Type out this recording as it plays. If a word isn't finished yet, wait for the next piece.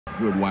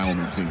Good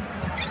Wyoming team.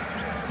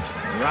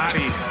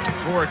 Roddy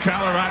for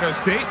Colorado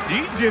State.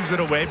 He gives it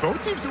away.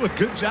 Both teams do a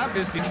good job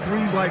this season.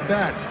 Threes like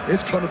that,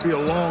 it's going to be a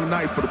long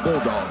night for the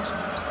Bulldogs.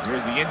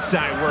 Here's the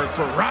inside work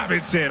for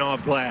Robinson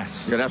off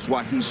glass. Yeah, that's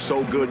why he's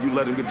so good. You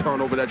let him get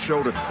turned over that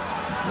shoulder.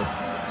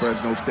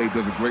 Fresno State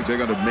does a great. They're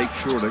going to make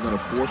sure they're going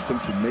to force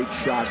them to make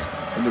shots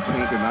in the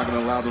paint. They're not going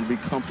to allow them to be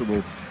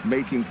comfortable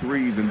making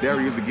threes. And there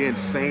he is again,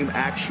 same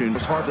action.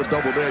 It's hard to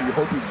double there. You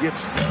hope he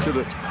gets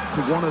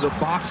to one of the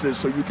boxes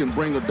so you can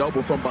bring a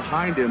double from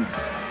behind him.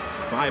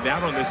 5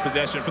 out on this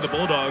possession for the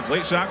Bulldogs.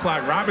 Late shot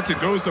clock. Robinson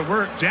goes to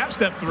work. Jab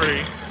step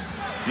 3.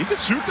 He can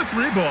shoot the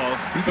 3 ball.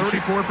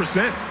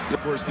 34%.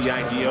 Of course, the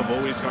idea of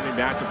always coming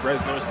back to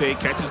Fresno State.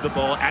 Catches the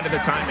ball out of the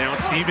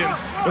timeout.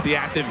 Stevens with the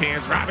active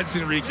hands.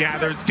 Robinson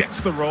regathers. Gets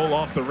the roll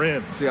off the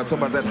rim. See, I'm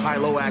talking about that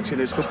high-low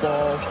action. It's the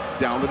ball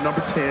down to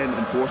number 10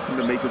 and force them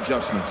to make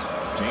adjustments.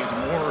 James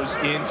Moore's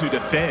in to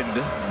defend.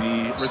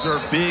 The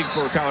reserve big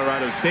for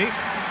Colorado State.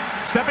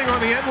 Stepping on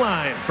the end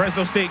line.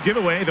 Fresno State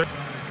giveaway.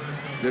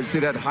 You see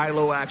that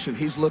high-low action.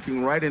 He's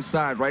looking right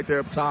inside, right there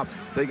up top.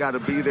 They got to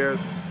be there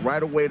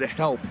right away to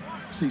help.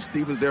 See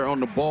Stevens there on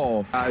the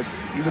ball. Guys,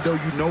 even though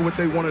you know what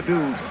they want to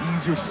do,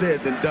 easier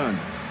said than done.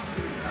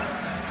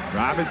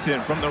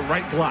 Robinson from the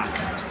right block.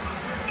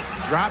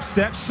 Drop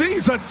step,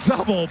 sees a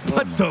double,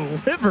 but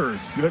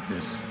delivers.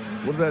 Goodness.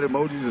 What is that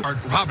emoji?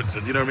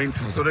 Robinson, you know what I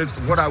mean? So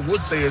what I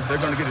would say is they're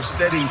going to get a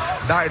steady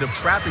diet of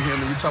trapping him,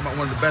 and you're talking about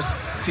one of the best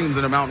teams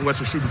in the Mountain West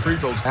for shooting free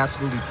throws.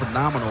 Absolutely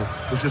phenomenal.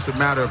 It's just a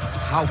matter of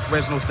how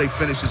Fresno State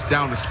finishes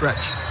down the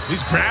stretch.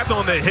 He's grabbed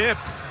on the hip.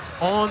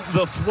 On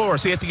the floor.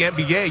 See, at the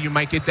NBA, you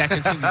might get that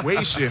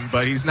continuation,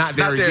 but he's not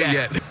there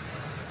yet.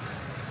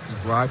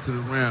 Drive to the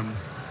rim.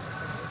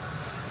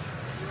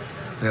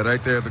 Yeah,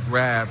 right there, the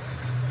grab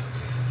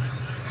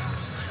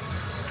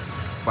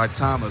by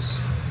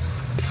Thomas.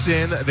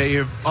 They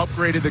have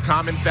upgraded the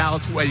common foul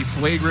to a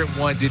flagrant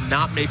one. Did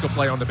not make a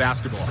play on the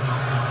basketball.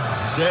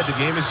 As you said, the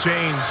game has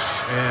changed,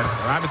 and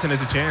Robinson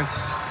has a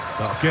chance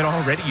to get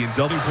already in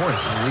double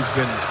points. And he's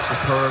been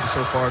superb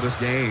so far this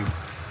game.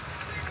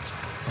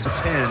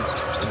 10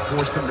 and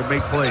force them to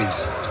make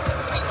plays.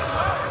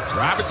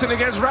 Robinson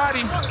against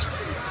Roddy.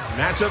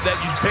 Matchup that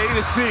you'd pay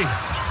to see.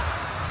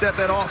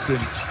 That often.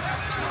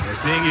 They're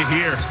seeing it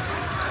here.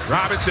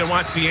 Robinson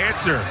wants the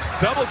answer.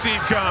 Double team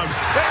comes.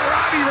 And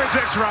Roddy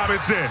rejects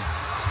Robinson.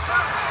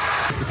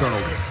 The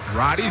turnover.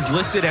 Roddy's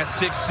listed at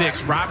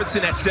 6'6".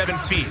 Robinson at 7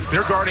 feet.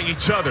 They're guarding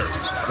each other.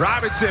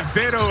 Robinson,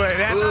 fade away.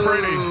 That's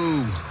pretty.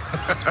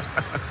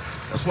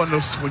 That's one of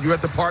those, when you're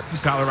at the park,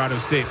 he's Colorado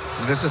State.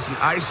 And there's just an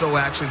ISO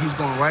action. He's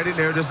going right in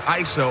there, just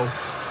ISO.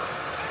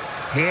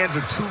 Hands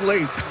are too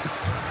late.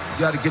 You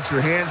got to get your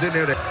hands in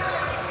there.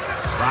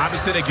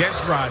 Robinson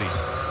against Roddy.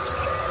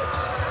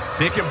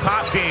 Pick and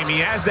pop game. He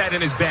has that in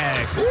his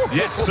bag.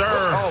 Yes,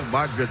 sir. Oh,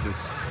 my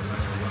goodness.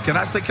 Can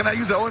I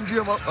use the OMG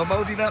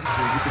emoji now?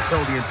 You can tell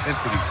the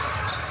intensity.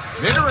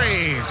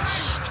 Mid-range.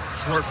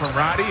 Short from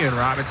Roddy, and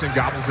Robinson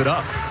gobbles it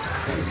up.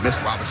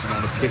 Miss Robinson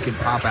on the pick and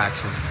pop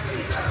action.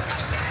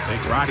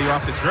 Take Roddy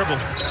off the dribble.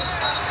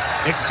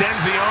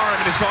 Extends the arm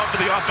and is called for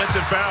the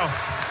offensive foul.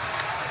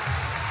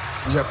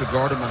 You have to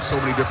guard him on so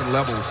many different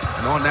levels.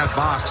 And on that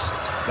box,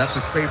 that's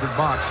his favorite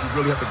box. You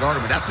really have to guard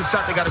him. And that's the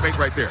shot they got to make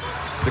right there.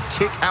 The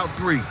kick out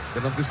 3.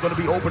 Because it's going to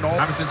be open all.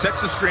 Robinson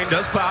checks the screen,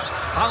 does pop.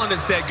 Holland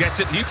instead gets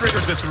it. He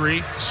triggers a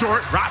 3.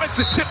 Short.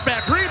 Robinson tip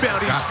back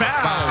rebound. He's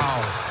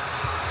fouled.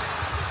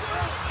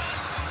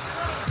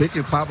 Pick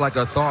and pop like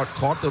I thought.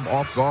 Caught them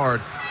off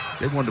guard.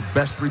 They're one of the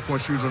best three-point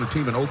shooters on the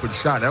team. An open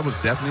shot. That was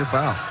definitely a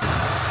foul.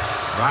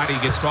 Roddy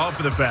gets called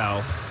for the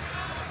foul.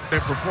 Their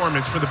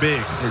performance for the big.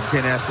 You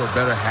can't ask for a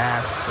better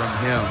half from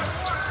him.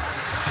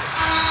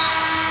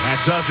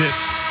 That does it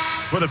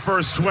for the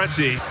first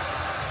 20.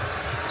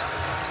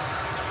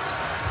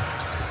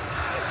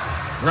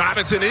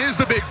 Robinson is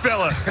the big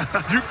fella.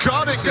 You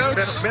caught it,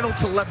 coach. Mental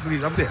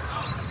telepathy. I'm there.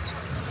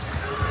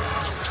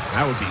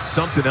 That would be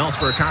something else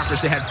for a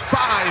conference that had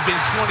 5 in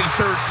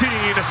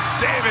 2013.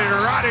 David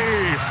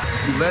Roddy.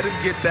 You let him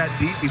get that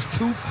deep. He's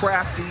too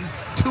crafty,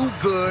 too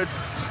good.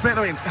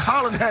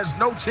 Holland has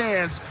no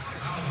chance.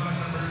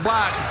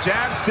 Block,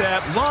 jab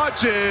step,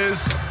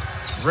 launches.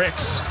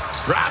 Ricks.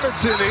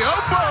 Robinson, the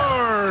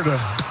upward.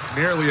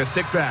 Nearly a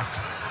stick back.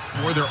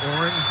 More their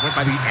orange went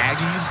by the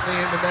Aggies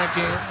name in that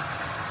game.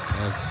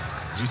 As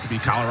used to be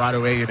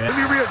Colorado A&M. Let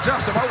me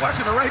readjust. Am I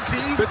watching the right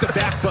team? Hit the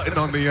back button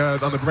on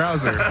the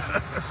browser.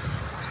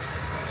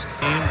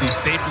 The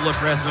staple of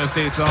Fresno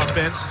State's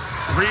offense.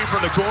 3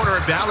 from the corner,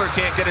 and Ballard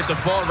can't get it to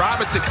fall.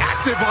 Robinson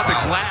active on the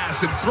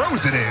glass and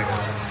throws it in.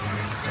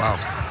 Wow.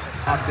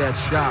 Not that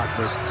shot,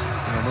 but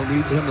no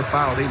need for him to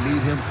foul. They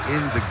need him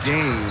in the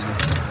game.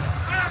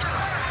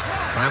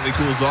 Finally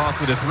cools off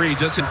with a 3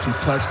 just to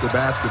touch the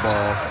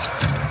basketball.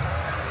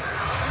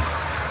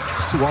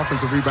 It's 2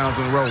 offensive rebounds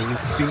in a row. He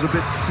seems a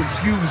bit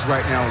confused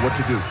right now on what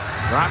to do.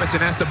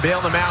 Robinson has to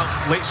bail him out.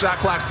 Late shot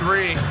clock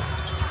 3.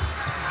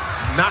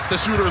 Not the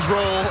shooter's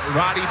roll.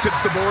 Roddy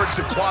tips the board. It's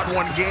a quad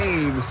 1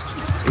 game.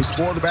 They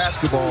score the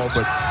basketball,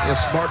 but they have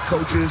smart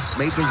coaches,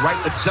 made the right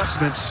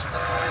adjustments.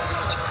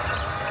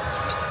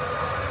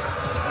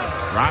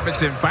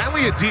 Robinson,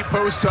 finally a deep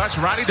post touch.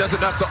 Roddy does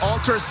enough to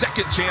alter.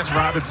 Second chance,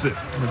 Robinson.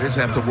 They just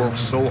have to work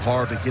so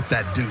hard to get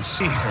that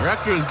deuce.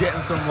 Rutgers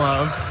getting some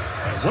love.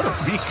 And what a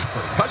week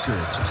for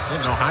Rutgers in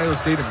Ohio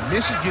State and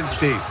Michigan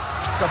State.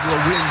 A couple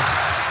of wins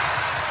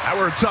that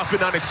were tough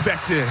and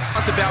unexpected.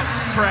 Talked about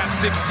perhaps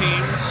 6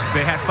 teams.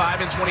 They had 5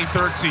 in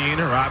 2013.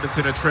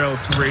 Robinson a trail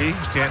of 3.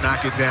 Can't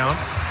knock it down.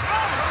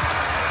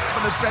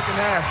 In the second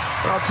half,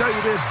 but I'll tell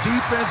you this,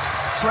 defense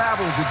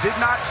travels. It did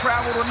not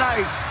travel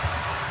tonight.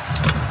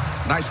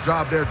 Nice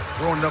job there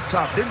throwing it up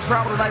top. Didn't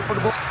travel tonight for the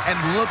ball. And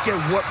look at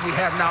what we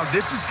have now.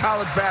 This is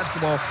college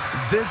basketball.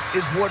 This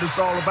is what it's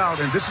all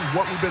about, and this is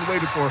what we've been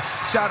waiting for.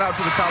 Shout out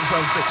to the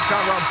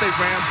Colorado State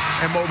Rams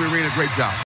and Moby Arena. Great job.